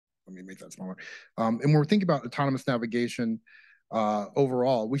let me make that smaller. And when we're thinking about autonomous navigation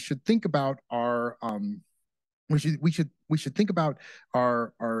overall, we should think about our we should think about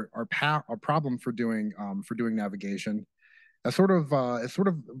our problem for doing navigation as sort of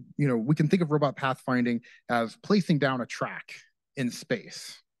we can think of robot pathfinding as placing down a track in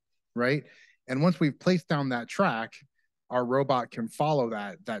space, right? And once we've placed down that track, our robot can follow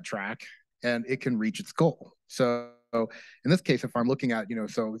that track and it can reach its goal. So in this case, if I'm looking at,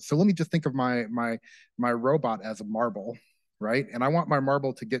 so let me just think of my robot as a marble, right? And I want my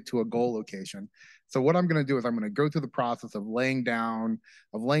marble to get to a goal location. So what I'm going to do is I'm going to go through the process of laying down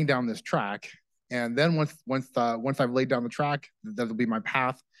this track, and then once I've laid down the track, that'll be my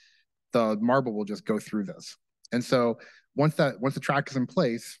path. The marble will just go through this. And so once the track is in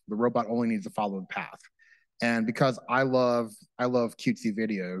place, the robot only needs to follow the path. And because I love cutesy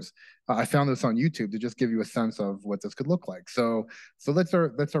videos, I found this on YouTube to just give you a sense of what this could look like. So that's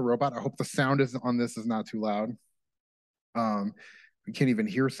our robot. I hope the sound on this is not too loud. We can't even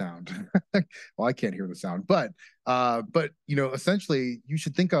hear sound. Well, I can't hear the sound, but essentially, you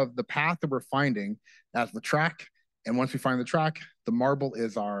should think of the path that we're finding as the track. And once we find the track, the marble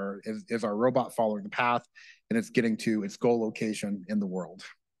is our robot following the path, and it's getting to its goal location in the world.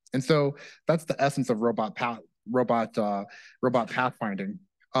 And so that's the essence of robot pathfinding.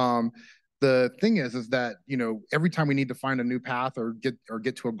 The thing is that every time we need to find a new path or get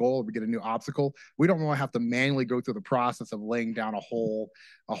to a goal or we get a new obstacle, we don't want to have to manually go through the process of laying down a whole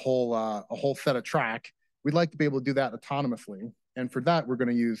set of track. We'd like to be able to do that autonomously, and for that we're going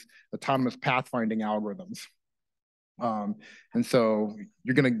to use autonomous pathfinding algorithms. And so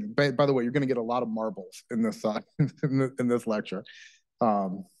you're going to, by the way, you're going to get a lot of marbles in this in this lecture. There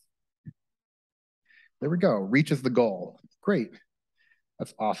we go. Reaches the goal. Great.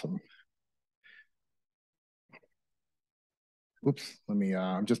 That's awesome. Oops, let me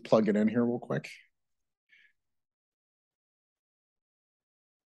just plug it in here real quick.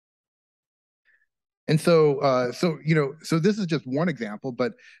 And so this is just one example,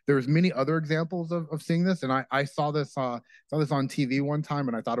 but there's many other examples of seeing this. And I saw this on TV one time,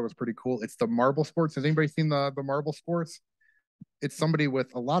 and I thought it was pretty cool. It's the marble sports. Has anybody seen the marble sports? It's somebody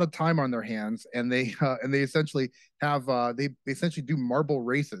with a lot of time on their hands, and they essentially have they essentially do marble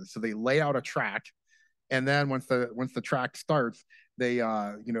races. So they lay out a track, and then once the track starts, they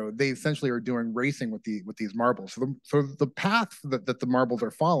they essentially are doing racing with these marbles. So the path that the marbles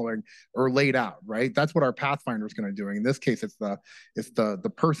are following are laid out, right? That's what our pathfinder is going to be doing. In this case, it's the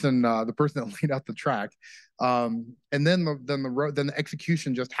person that laid out the track. And then the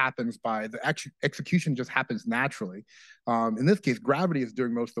execution just happens execution just happens naturally. In this case, gravity is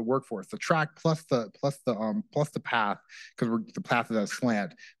doing most of the work for us. The track plus the path, because the path is at a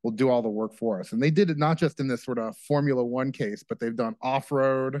slant, will do all the work for us. And they did it not just in this sort of Formula One case, but they've done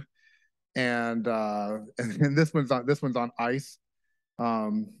off-road, and this one's on ice.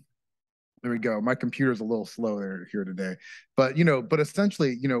 There we go. My computer's a little slow here today, but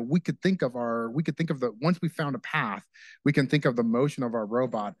essentially, we could think of once we found a path, we can think of the motion of our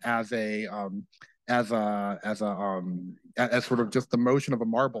robot as sort of just the motion of a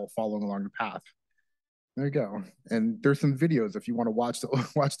marble following along the path. There you go. And there's some videos if you want to watch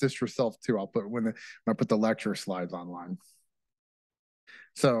this yourself too. I'll put when I put the lecture slides online.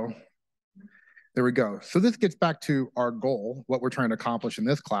 So there we go. So this gets back to our goal, what we're trying to accomplish in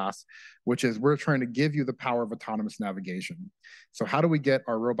this class, which is we're trying to give you the power of autonomous navigation. So how do we get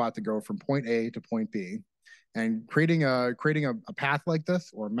our robot to go from point A to point B? And creating a path like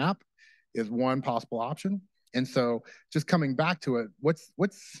this or a map is one possible option. And so just coming back to it, what's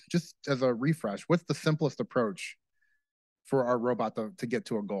just as a refresh, what's the simplest approach for our robot to get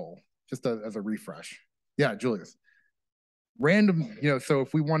to a goal? Just as a refresh. Yeah, Julius. Random, so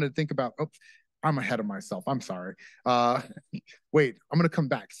if we want to think about, oops, I'm ahead of myself. I'm sorry. Wait, I'm gonna come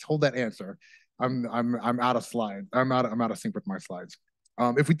back. Hold that answer. I'm out of slide. I'm out of sync with my slides.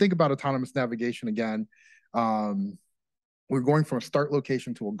 If we think about autonomous navigation again, we're going from a start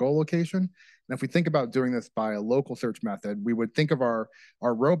location to a goal location. And if we think about doing this by a local search method, we would think of our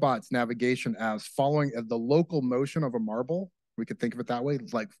robot's navigation as following the local motion of a marble. We could think of it that way,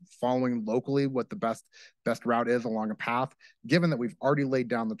 like following locally what the best route is along a path. Given that we've already laid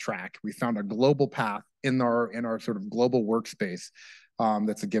down the track, we found a global path in our sort of global workspace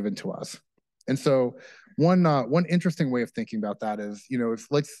that's a given to us. And so one interesting way of thinking about that is,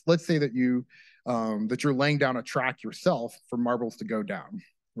 let's say that you're laying down a track yourself for marbles to go down,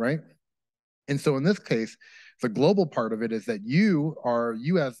 right? And so in this case, the global part of it is that you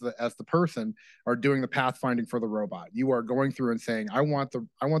as the person are doing the pathfinding for the robot. You are going through and saying, I want the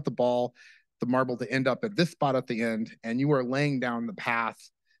marble to end up at this spot at the end, and you are laying down the path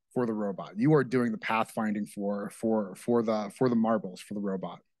for the robot. You are doing the pathfinding for the marbles for the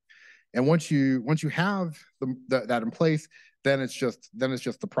robot. And once you have that in place, then it's just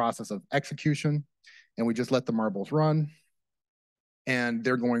the process of execution, and we just let the marbles run. And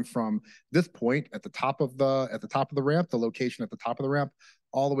they're going from this point at the top of the ramp, the location at the top of the ramp,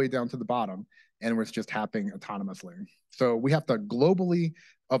 all the way down to the bottom, and it's just happening autonomously. So we have to globally,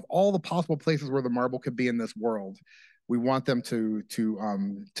 of all the possible places where the marble could be in this world, we want them to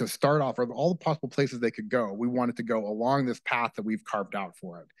start off, or all the possible places they could go. We want it to go along this path that we've carved out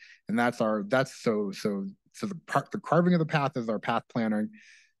for it, and the carving of the path is our path planning.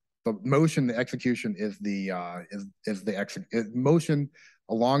 The motion, the execution is the motion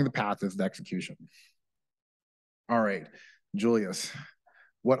along the path is the execution. All right, Julius,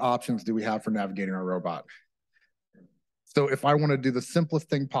 what options do we have for navigating our robot? So if I want to do the simplest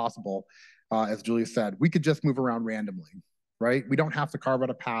thing possible, as Julius said, we could just move around randomly, right? We don't have to carve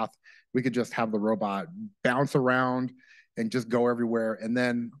out a path. We could just have the robot bounce around and just go everywhere, and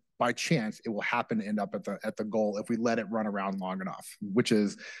then by chance, it will happen to end up at the goal if we let it run around long enough, which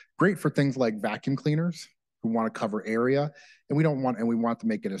is great for things like vacuum cleaners who want to cover area, and we want to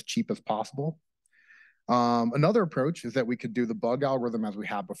make it as cheap as possible. Another approach is that we could do the bug algorithm as we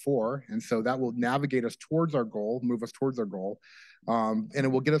have before, and so that will navigate us towards our goal, move us towards our goal, and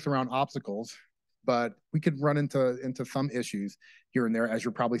it will get us around obstacles. But we could run into some issues here and there, as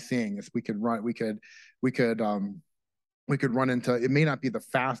you're probably seeing. Is we could run into, it may not be the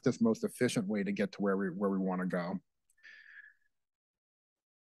fastest, most efficient way to get to where we want to go.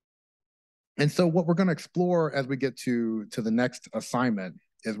 And so what we're going to explore as we get to the next assignment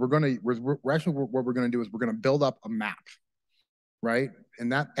is what we're going to do is we're going to build up a map, right?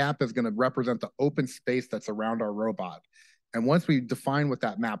 And that map is going to represent the open space that's around our robot. And once we define what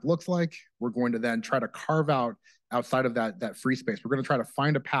that map looks like, we're going to then try to carve out outside of that free space. We're going to try to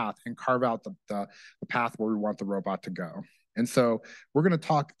find a path and carve out the path where we want the robot to go. And so we're going to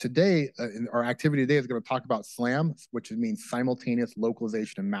talk today, our activity today is going to talk about SLAM, which means Simultaneous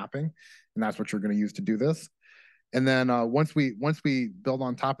Localization and Mapping. And that's what you're going to use to do this. And then once we build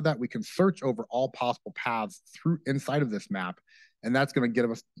on top of that, we can search over all possible paths through inside of this map. And that's going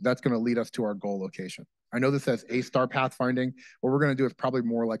to lead us to our goal location. I know this says A-star pathfinding. What we're going to do is probably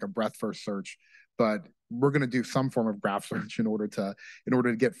more like a breadth first search, but we're going to do some form of graph search in order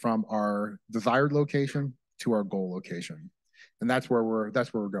to get from our desired location to our goal location. And that's where we're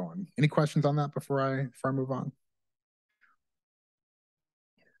going. Any questions on that before I move on?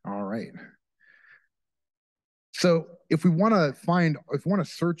 All right. So if we want to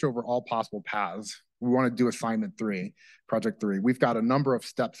search over all possible paths, we want to do assignment 3, project 3. We've got a number of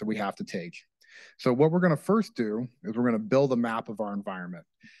steps that we have to take. So what we're going to first do is we're going to build a map of our environment,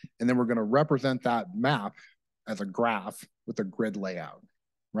 and then we're going to represent that map as a graph with a grid layout,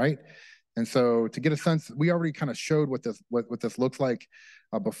 right? And so to get a sense, we already kind of showed what this looks like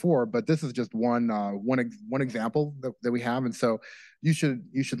before, but this is just one example that we have. And so you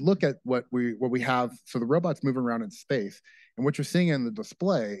should look at what we have. So the robot's moving around in space, and what you're seeing in the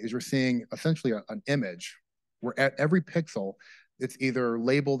display is you're seeing essentially an image where at every pixel, it's either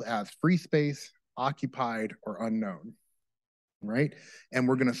labeled as free space, occupied, or unknown, right? And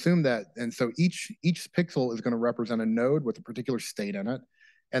we're going to assume that, and so each pixel is going to represent a node with a particular state in it.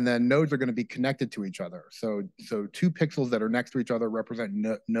 And then nodes are going to be connected to each other. So 2 pixels that are next to each other represent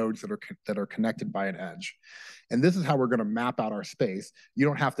nodes that are connected by an edge. And this is how we're going to map out our space. You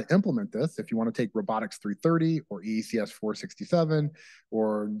don't have to implement this. If you want to take Robotics 330 or EECS 467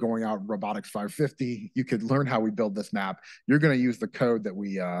 or going out Robotics 550, you could learn how we build this map. You're going to use the code that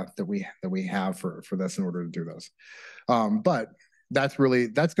we have for this in order to do this. But that's going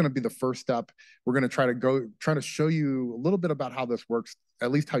to be the first step. We're going to try to show you a little bit about how this works,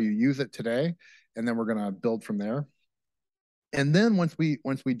 at least how you use it today, and then we're going to build from there. And then once we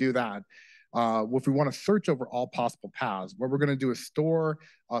do that, if we want to search over all possible paths, what we're going to do is store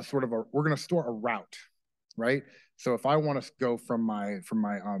we're going to store a route, right? So if I want to go if I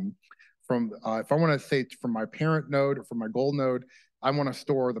want to say from my parent node or from my goal node, I want to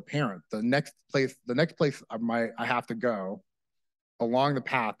store the parent, the next place I have to go along the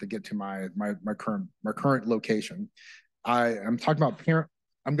path to get to my current location. I'm talking about parent.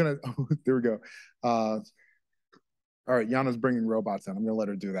 I'm gonna. Oh, there we go. All right, Yana's bringing robots in. I'm gonna let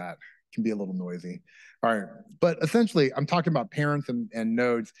her do that. It can be a little noisy. All right, but essentially, I'm talking about parents and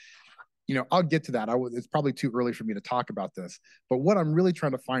nodes. You know, I'll get to that. It's probably too early for me to talk about this. But what I'm really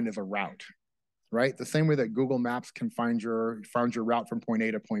trying to find is a route, right? The same way that Google Maps can find your route from point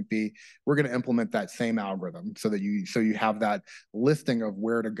A to point B, we're going to implement that same algorithm so that you have that listing of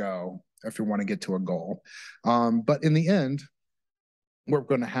where to go if you want to get to a goal. But in the end, what we're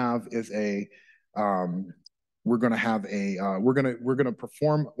going to have is a we're going to have a we're going to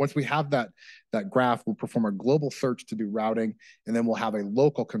perform, once we have that graph, we'll perform a global search to do routing, and then we'll have a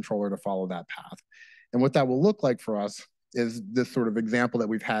local controller to follow that path. And what that will look like for us is this sort of example that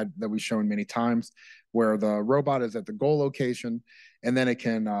we've shown many times, where the robot is at the goal location, and then it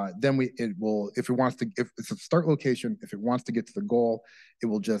can it will, if it's a start location, if it wants to get to the goal, it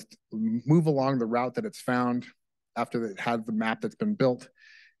will just move along the route that it's found after it has the map that's been built,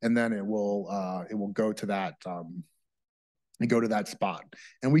 and then it will go to that spot.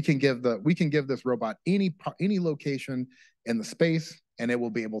 And we can give this robot any location in the space, and it will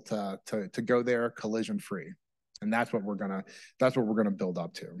be able to go there collision free. And that's what we're gonna build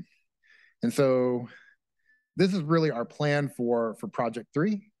up to. And so this is really our plan for project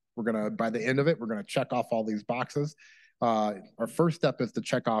 3. We're gonna, by the end of it, we're gonna check off all these boxes. Our first step is to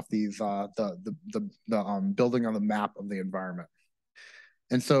check off these building on the map of the environment.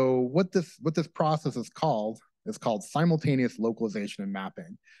 And so what this process is called simultaneous localization and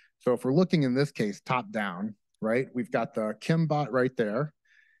mapping. So if we're looking in this case top down, right, we've got the Kimbot right there,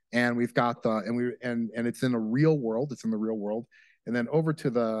 and we've got and it's in a real world. It's in the real world. And then over to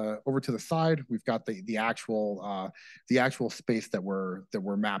the side, we've got the actual space that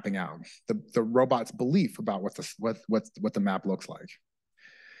we're mapping out. The robot's belief about what the map looks like.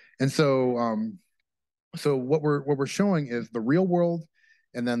 And so so what we're showing is the real world,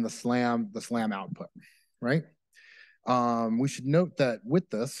 and then the SLAM output, right? We should note that with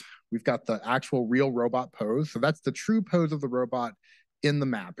this, we've got the actual real robot pose. So that's the true pose of the robot in the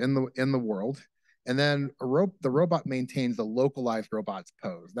map, in the world. And then the robot maintains the localized robot's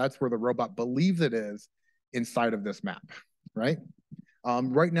pose. That's where the robot believes it is inside of this map, right?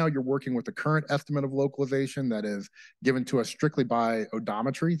 Right now, you're working with the current estimate of localization that is given to us strictly by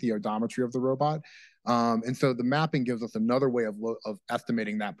odometry, the odometry of the robot. And so the mapping gives us another way of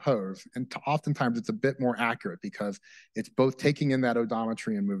estimating that pose. And oftentimes it's a bit more accurate because it's both taking in that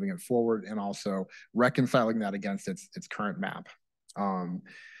odometry and moving it forward, and also reconciling that against its current map.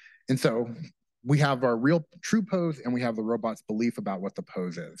 And so we have our real true pose, and we have the robot's belief about what the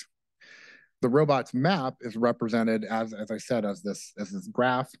pose is. The robot's map is represented as I said, as this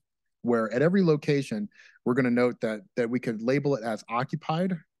graph, where at every location, we're going to note that we could label it as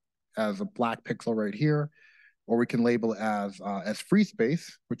occupied, as a black pixel right here, or we can label it as free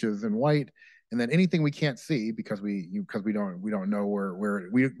space, which is in white, and then anything we can't see because we don't know where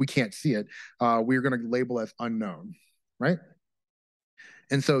we can't see it, we're going to label as unknown, right?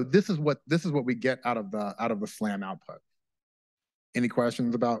 And so this is what we get out of the SLAM output. Any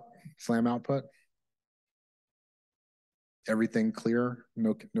questions about SLAM output? Everything clear?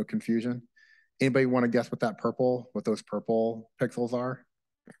 No confusion? Anybody want to guess what those purple pixels are?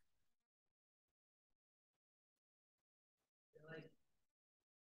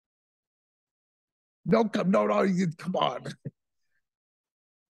 No, come on.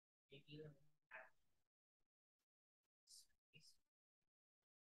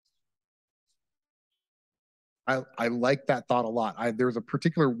 I like that thought a lot. There's a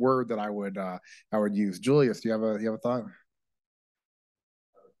particular word that I would use. Julius, do you have a thought?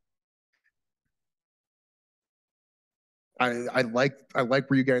 I like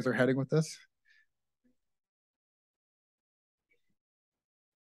where you guys are heading with this.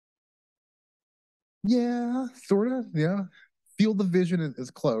 Yeah, sort of. Yeah, field of vision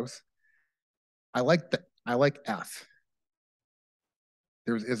is close. I like that. I like F.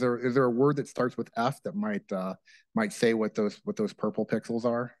 Is there a word that starts with F that might say what those purple pixels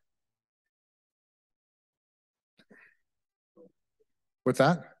are? What's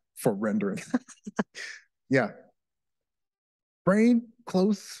that? For rendering. Yeah. Brain,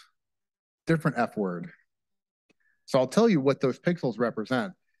 close, different F word. So I'll tell you what those pixels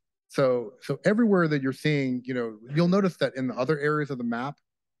represent. So everywhere that you're seeing, you'll notice that in the other areas of the map,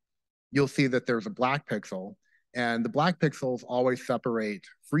 you'll see that there's a black pixel, and the black pixels always separate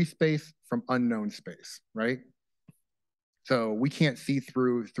free space from unknown space, right? So we can't see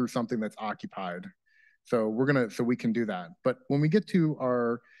through something that's occupied. So we can do that. But when we get to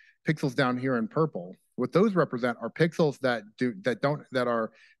our pixels down here in purple, what those represent are pixels that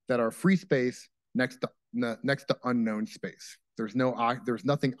are free space next to unknown space. There's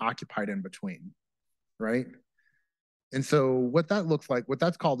nothing occupied in between, right? And so what that looks like, what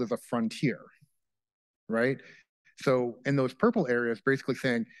that's called is a frontier, right? So in those purple areas, basically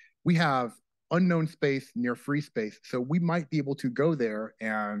saying we have unknown space near free space, so we might be able to go there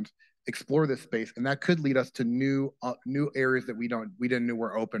and explore this space, and that could lead us to new areas that we didn't know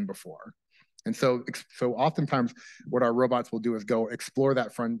were open before. And so oftentimes what our robots will do is go explore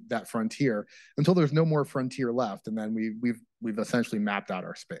that frontier until there's no more frontier left, and then we've essentially mapped out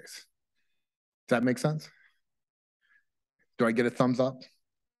our space. Does that make sense? Do I get a thumbs up?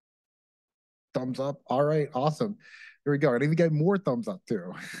 Thumbs up. All right, awesome. There we go. I even get more thumbs up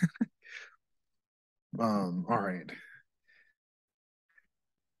too. All right.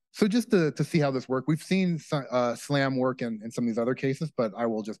 So just to see how this works, we've seen SLAM work in some of these other cases, but I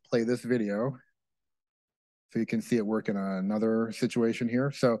will just play this video so you can see it work in another situation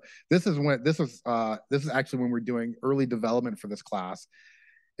here. So this is actually when we're doing early development for this class,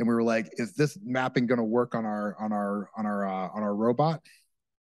 and we were like, is this mapping going to work on our robot?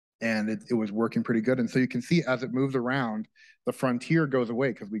 And it was working pretty good. And so you can see as it moves around, the frontier goes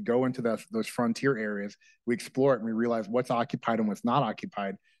away because we go into those frontier areas, we explore it, and we realize what's occupied and what's not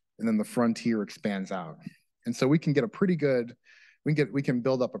occupied, and then the frontier expands out. And so we can get a pretty good, we can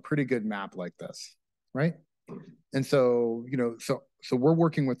build up a pretty good map like this, right? And so, so we're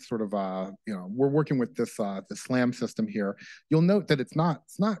working with sort of, we're working with this the SLAM system here. You'll note that it's not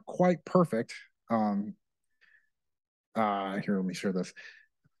quite perfect. Here, let me share this.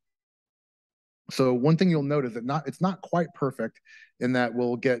 So one thing you'll note is that it's not quite perfect in that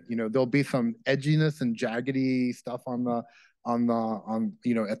we'll get, there'll be some edginess and jaggedy stuff on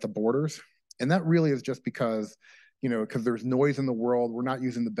at the borders. And that really is just because because there's noise in the world. We're not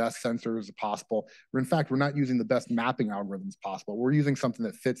using the best sensors possible. In fact, we're not using the best mapping algorithms possible. We're using something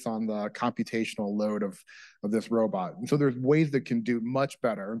that fits on the computational load of this robot. And so there's ways that can do much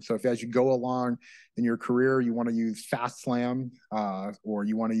better. And so if as you go along in your career, you want to use fast SLAM, or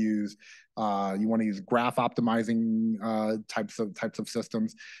you want to use graph optimizing types of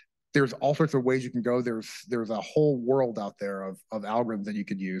systems, there's all sorts of ways you can go. There's a whole world out there of algorithms that you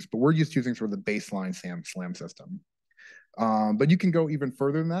could use, but we're just using sort of the baseline SLAM system. But you can go even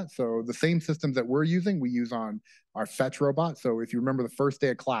further than that. So the same systems that we're using, we use on our fetch robot. So if you remember the first day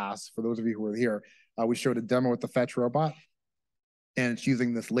of class, for those of you who were here, we showed a demo with the fetch robot, and it's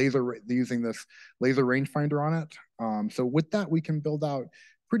using this laser rangefinder on it. So with that, we can build out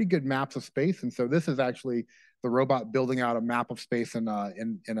pretty good maps of space. And so this is actually the robot building out a map of space in a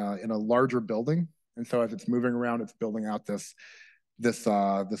larger building. And so as it's moving around, it's building out this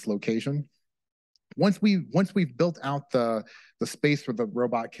location. Once we've built out the space where the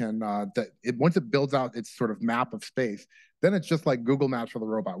robot can once it builds out its sort of map of space, then it's just like Google Maps for the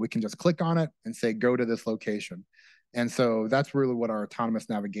robot. We can just click on it and say go to this location. And so that's really what our autonomous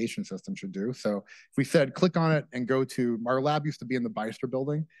navigation system should do. So if we said click on it and go to, our lab used to be in the Beister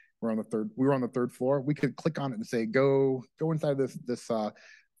building. We were on the third floor. We could click on it and say go inside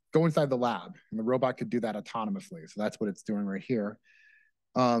go inside the lab, and the robot could do that autonomously. So that's what it's doing right here.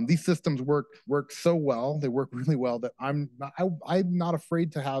 These systems work so well. They work really well that I'm not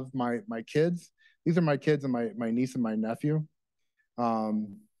afraid to have my kids. These are my kids and my niece and my nephew.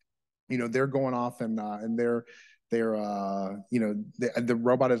 They're going off and the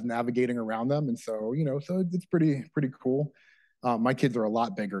robot is navigating around them, and so so it's pretty cool. My kids are a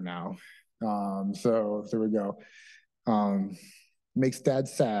lot bigger now, so there we go. Makes dad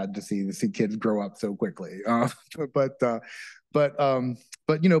sad to see kids grow up so quickly, but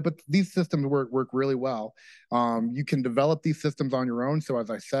these systems work really well. You can develop these systems on your own. So as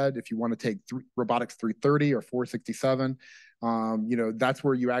I said, if you want to take Robotics 330 or 467, that's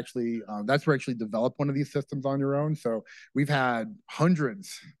where you actually develop one of these systems on your own. So we've had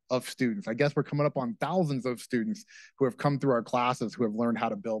hundreds of students. I guess we're coming up on thousands of students who have come through our classes who have learned how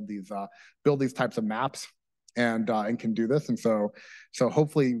to build these types of maps and can do this. And so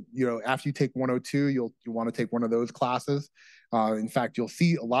hopefully, after you take 102, you'll want to take one of those classes. In fact, you'll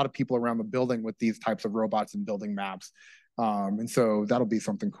see a lot of people around the building with these types of robots and building maps. And so that'll be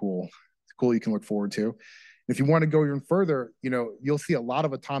something cool you can look forward to. If you want to go even further, you'll see a lot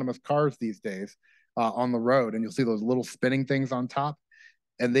of autonomous cars these days on the road, and you'll see those little spinning things on top.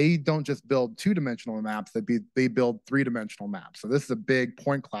 And they don't just build two-dimensional maps, they build three-dimensional maps. So this is a big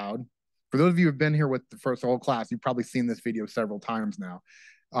point cloud. For those of you who've been here with the first whole class, you've probably seen this video several times now.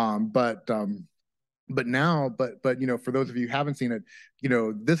 But for those of you who haven't seen it,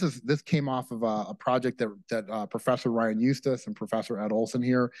 this came off of a project that Professor Ryan Eustace and Professor Ed Olson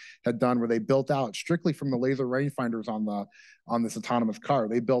here had done, where they built out strictly from the laser rangefinders on this autonomous car.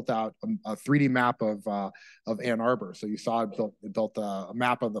 They built out a 3D map of Ann Arbor. So you saw it built a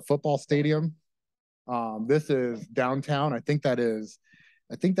map of the football stadium. This is downtown. I think that is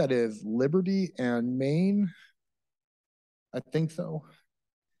Liberty and Maine. I think so.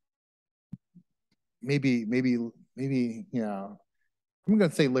 Maybe, yeah. I'm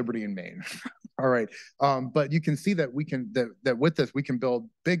gonna say Liberty and Maine. All right. But you can see that we can that with this we can build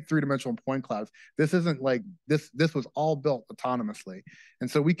big three-dimensional point clouds. This isn't like this was all built autonomously. And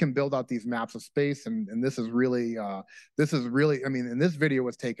so we can build out these maps of space, and this is really I mean, and this video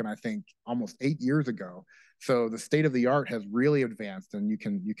was taken, I think, almost 8 years ago. So the state of the art has really advanced, and you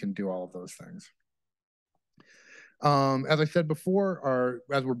can do all of those things. As I said before,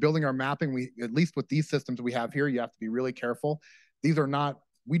 as we're building our mapping, we, at least with these systems we have here, you have to be really careful. These are not,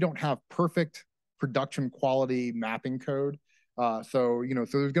 we don't have perfect production quality mapping code. So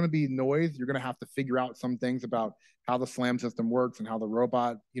there's going to be noise. You're going to have to figure out some things about how the SLAM system works and how the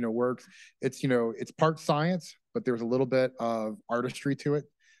robot, works. It's part science, but there's a little bit of artistry to it.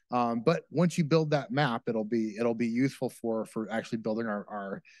 But once you build that map, it'll be useful for actually building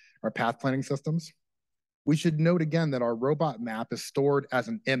our path planning systems. We should note again that our robot map is stored as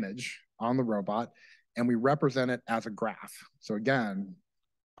an image on the robot, and we represent it as a graph. So again,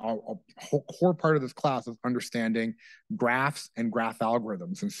 a whole core part of this class is understanding graphs and graph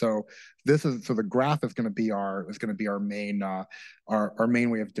algorithms. And so the graph is going to be our main our main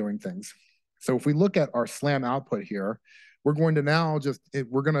way of doing things. So if we look at our SLAM output here, we're going to now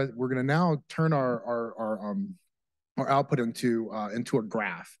turn our output into a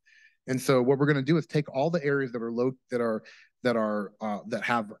graph. And so what we're going to do is take all the areas that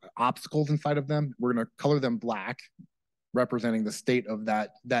have obstacles inside of them. We're going to color them black, representing the state of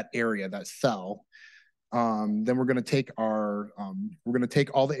that area, that cell. Then we're going to take all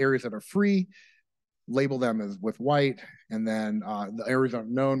the areas that are free, label them as with white, and then the areas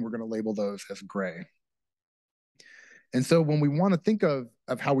unknown, we're going to label those as gray. And so when we want to think of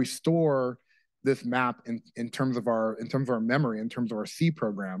how we store this map in terms of our memory, in terms of our C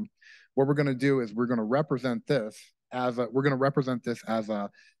program, what we're going to do is we're going to represent this as a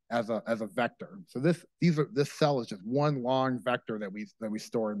vector. So this cell is just one long vector that we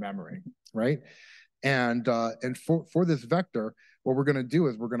store in memory, right? And for this vector, what we're going to do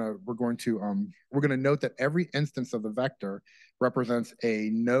is we're going to note that every instance of the vector represents a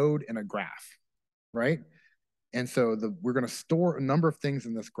node in a graph, right? And so we're going to store a number of things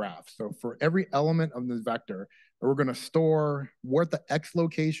in this graph. So for every element of this vector, we're going to store what the X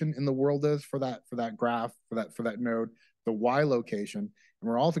location in the world is for that graph, for that node, the Y location, and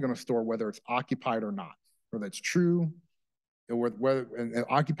we're also going to store whether it's occupied or not, whether it's true, or whether and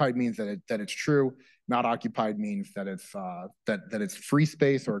occupied means that it's true, not occupied means that it's free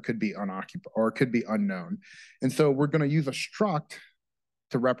space, or it could be unoccupied, or it could be unknown. And so we're going to use a struct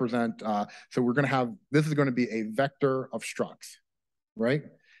to represent, so we're going to have, this is going to be a vector of structs, right?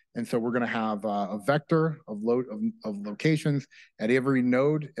 And so we're going to have a vector of locations at every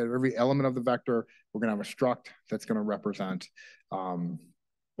node, at every element of the vector. We're going to have a struct that's going to represent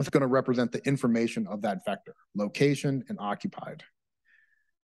the information of that vector, location and occupied.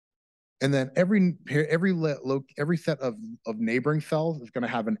 And then every set of neighboring cells is going to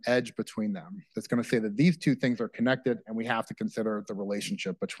have an edge between them. That's going to say that these two things are connected, and we have to consider the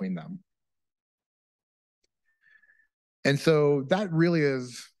relationship between them. And so that really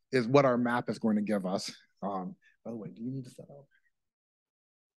is what our map is going to give us. By the way, do you need to set up?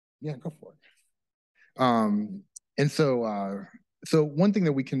 Yeah, go for it. And so one thing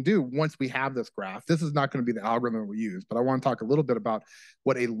that we can do once we have this graph, this is not going to be the algorithm we use, but I want to talk a little bit about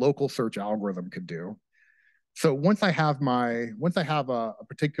what a local search algorithm could do. So once I set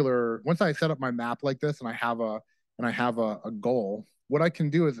up my map like this, and I have a goal, what I can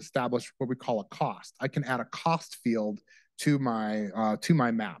do is establish what we call a cost. I can add a cost field to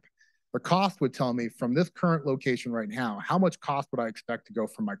my map. The cost would tell me from this current location right now, how much cost would I expect to go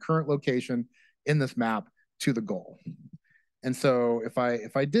from my current location in this map to the goal. And so if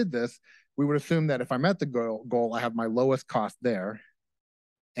I did this, we would assume that if I met the goal, I have my lowest cost there,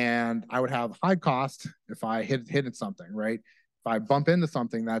 and I would have high cost if I hit something, right? If I bump into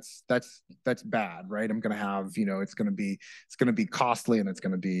something, that's bad, right? I'm gonna have, it's gonna be costly, and it's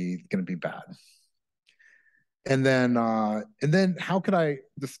gonna be bad. And then how could I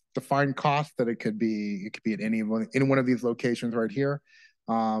define cost that it could be at any one of these locations right here.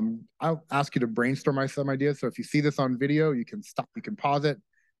 I'll ask you to brainstorm some ideas. So if you see this on video, you can stop, you can pause it,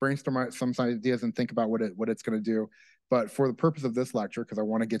 brainstorm some ideas, and think about what it's going to do. But for the purpose of this lecture, because I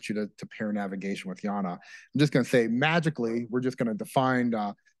want to get you to pair navigation with Yana, I'm just going to say magically, we're just going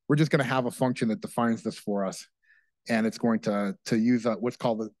to have a function that defines this for us. And it's going to use what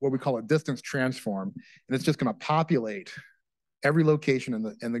we call a distance transform. And it's just going to populate every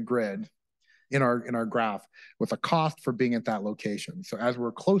location in the grid in our graph with a cost for being at that location. So as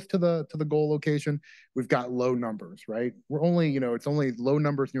we're close to the goal location, we've got low numbers, right? We're only, it's only low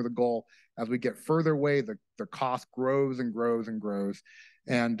numbers near the goal. As we get further away, the cost grows and grows and grows.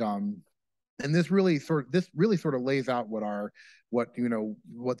 And And this really sort of lays out what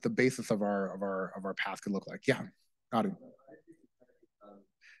the basis of our path could look like. Yeah, got it.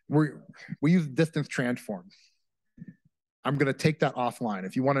 We use distance transform. I'm going to take that offline.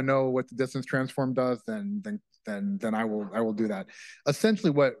 If you want to know what the distance transform does, then I will do that.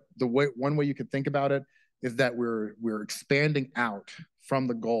 Essentially, one way you could think about it is that we're expanding out from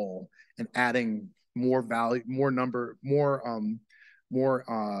the goal and adding more value, more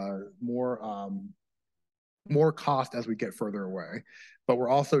cost as we get further away. But we're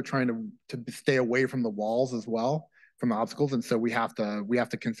also trying to stay away from the walls as well, from the obstacles, and so we have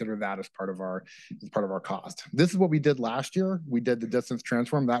to consider that as part of our cost. This is what we did last year. We did the distance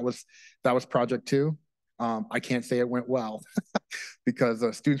transform. That was project 2. I can't say it went well because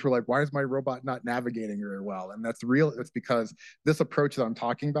students were like, "Why is my robot not navigating very well?" And it's because this approach that I'm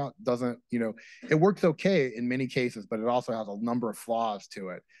talking about doesn't, it works okay in many cases, but it also has a number of flaws to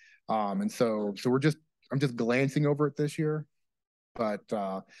it. And so I'm just glancing over it this year, but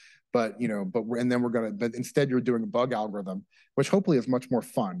instead you're doing a bug algorithm, which hopefully is much more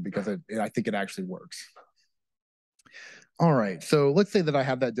fun because I think it actually works. All right, so let's say that I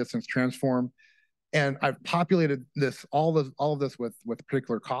have that distance transform, and I've populated all of this with a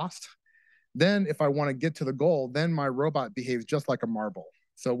particular cost. Then if I want to get to the goal, then my robot behaves just like a marble.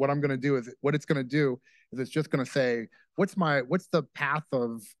 So what it's going to do is it's just going to say, what's the path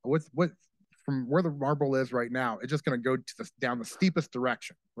of what from where the marble is right now? It's just going to go down the steepest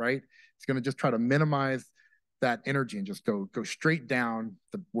direction, right? It's going to just try to minimize that energy and just go straight down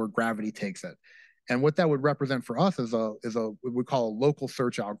where gravity takes it. And what that would represent for us is what we call a local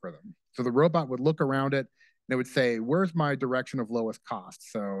search algorithm. So the robot would look around it and it would say, where's my direction of lowest cost?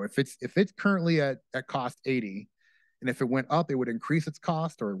 So if it's currently at cost 80, and if it went up, it would increase its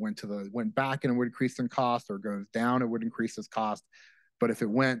cost, or it went back and it would increase in cost, or goes down, it would increase its cost. But if it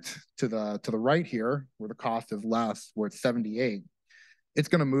went to the right here, where the cost is less, where it's 78, it's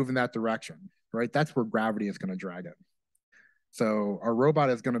going to move in that direction, right? That's where gravity is going to drag it. So our robot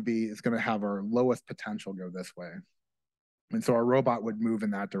is going to have our lowest potential go this way. And so our robot would move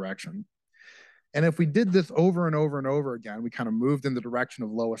in that direction. And if we did this over and over and over again, we kind of moved in the direction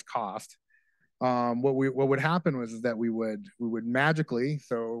of lowest cost. What would happen was that we would magically,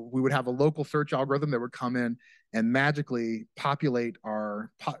 so we would have a local search algorithm that would come in and magically populate our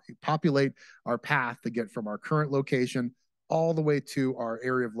path to get from our current location all the way to our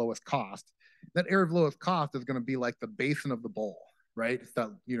area of lowest cost. That area of lowest cost is going to be like the basin of the bowl, right? It's that,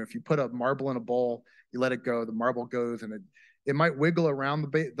 if you put a marble in a bowl, you let it go, the marble goes, and it might wiggle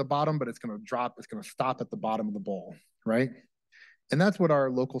around the bottom, but it's going to drop. It's going to stop at the bottom of the bowl, right? And that's what our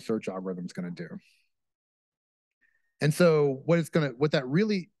local search algorithm is going to do. And so what it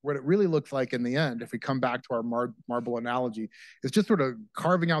really looks like in the end, if we come back to our marble analogy, is just sort of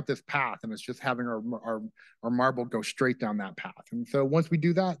carving out this path, and it's just having our marble go straight down that path. And so once we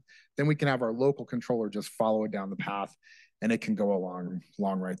do that, then we can have our local controller just follow it down the path, and it can go along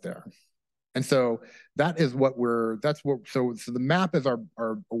right there. And so so the map is our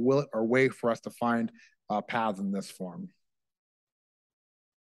way for us to find paths in this form.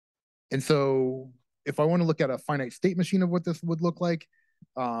 And so if I want to look at a finite state machine of what this would look like,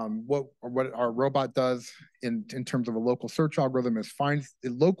 what our robot does in terms of a local search algorithm is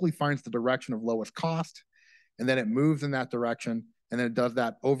it locally finds the direction of lowest cost, and then it moves in that direction, and then it does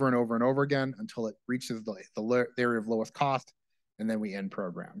that over and over and over again until it reaches the area of lowest cost, and then we end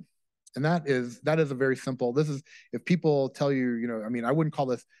program. And that is a very simple. If people tell you, I wouldn't call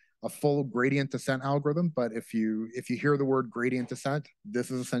this a full gradient descent algorithm, but if you hear the word gradient descent, this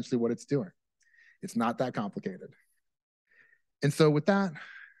is essentially what it's doing. It's not that complicated. And so with that,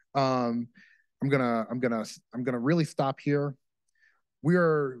 I'm gonna really stop here. We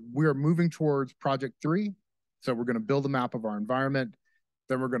are moving towards project 3. So we're gonna build a map of our environment.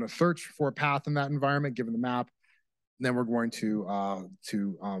 Then we're gonna search for a path in that environment given the map. And then we're going to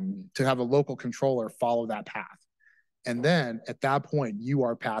have a local controller follow that path. And then at that point, you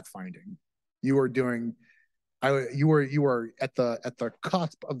are pathfinding. You are at the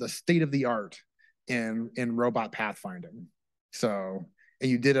cusp of the state of the art in robot pathfinding. So,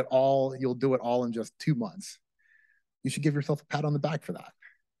 and you'll do it all in just 2 months. You should give yourself a pat on the back for that,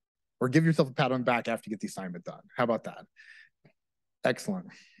 or give yourself a pat on the back after you get the assignment done. How about that? Excellent.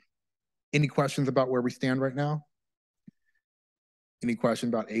 Any questions about where we stand right now? Any question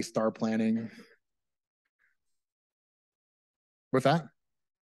about A-star planning? What's that?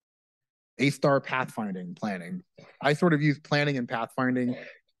 A-star pathfinding planning. I sort of use planning and pathfinding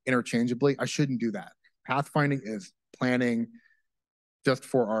interchangeably. I shouldn't do that. Pathfinding is planning just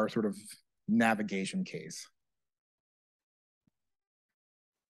for our sort of navigation case.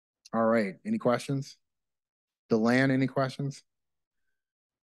 All right. Any questions? Delan, any questions?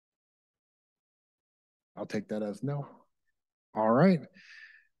 I'll take that as no. All right.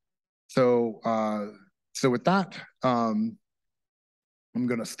 So, so with that, I'm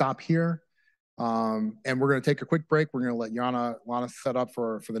going to stop here. And we're going to take a quick break. We're going to let Lana set up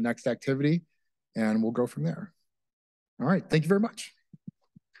for the next activity, and we'll go from there. All right. Thank you very much.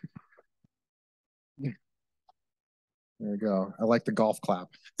 There we go. I like the golf clap.